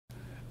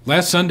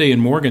Last Sunday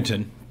in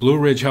Morganton, Blue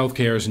Ridge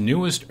Healthcare's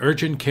newest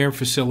urgent care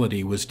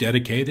facility was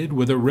dedicated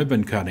with a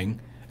ribbon cutting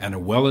and a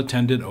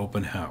well-attended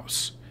open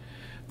house.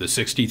 The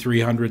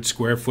 6,300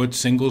 square foot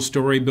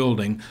single-story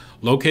building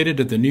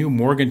located at the new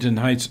Morganton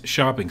Heights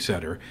Shopping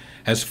Center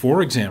has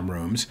 4 exam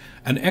rooms,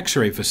 an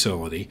x-ray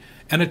facility,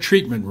 and a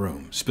treatment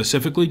room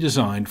specifically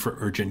designed for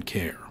urgent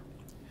care.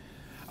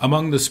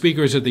 Among the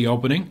speakers at the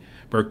opening,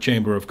 Burke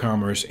Chamber of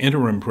Commerce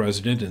Interim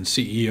President and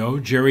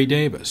CEO Jerry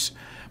Davis,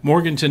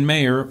 Morganton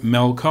Mayor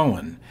Mel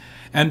Cohen,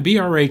 and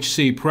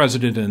BRHC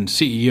President and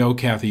CEO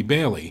Kathy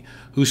Bailey,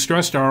 who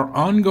stressed our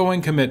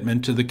ongoing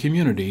commitment to the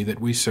community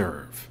that we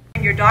serve.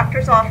 When your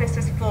doctor's office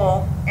is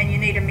full and you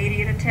need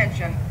immediate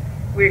attention,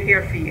 we're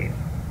here for you.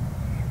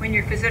 When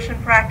your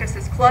physician practice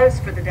is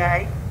closed for the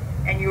day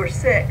and you're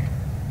sick,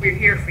 we're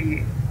here for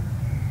you.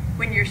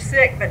 When you're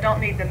sick but don't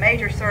need the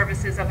major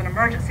services of an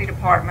emergency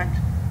department,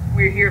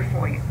 we're here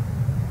for you.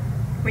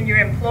 When your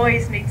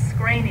employees need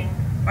screening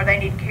or they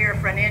need care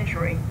for an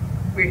injury,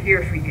 we're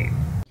here for you.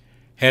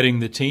 Heading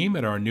the team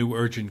at our new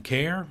urgent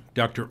care,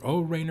 Dr.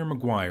 O. Rayner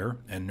McGuire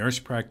and nurse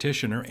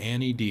practitioner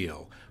Annie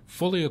Deal,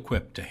 fully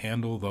equipped to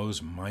handle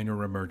those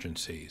minor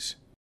emergencies.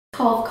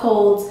 Cough,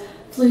 colds,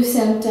 flu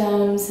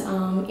symptoms,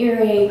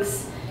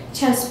 earaches,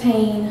 chest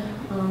pain,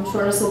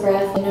 shortness of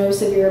breath, no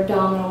severe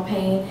abdominal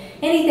pain,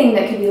 anything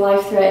that could be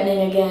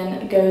life-threatening,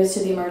 again, goes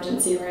to the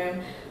emergency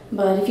room.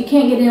 But if you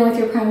can't get in with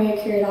your primary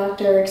care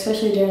doctor,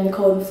 especially during the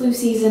cold and flu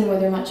season where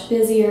they're much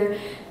busier,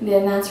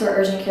 then that's where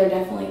urgent care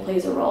definitely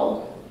plays a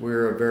role.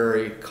 We're a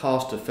very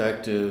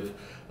cost-effective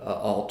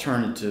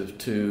alternative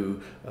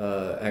to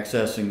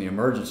accessing the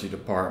emergency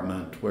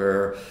department,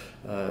 where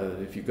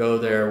if you go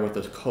there with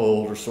a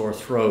cold or sore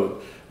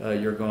throat,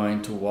 you're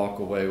going to walk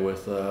away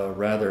with a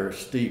rather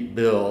steep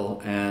bill,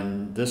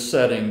 and this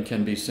setting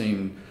can be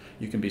seen.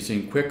 You can be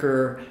seen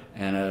quicker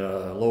and at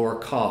a lower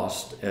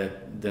cost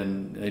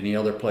than any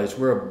other place.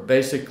 We're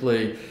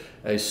basically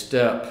a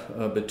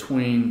step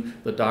between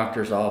the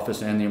doctor's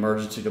office and the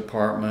emergency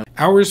department.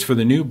 Hours for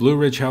the new Blue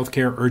Ridge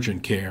Healthcare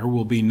Urgent Care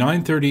will be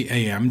 9:30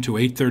 a.m. to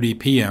 8:30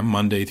 p.m.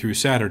 Monday through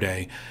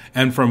Saturday,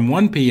 and from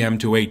 1 p.m.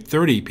 to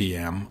 8:30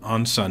 p.m.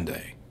 on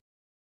Sunday.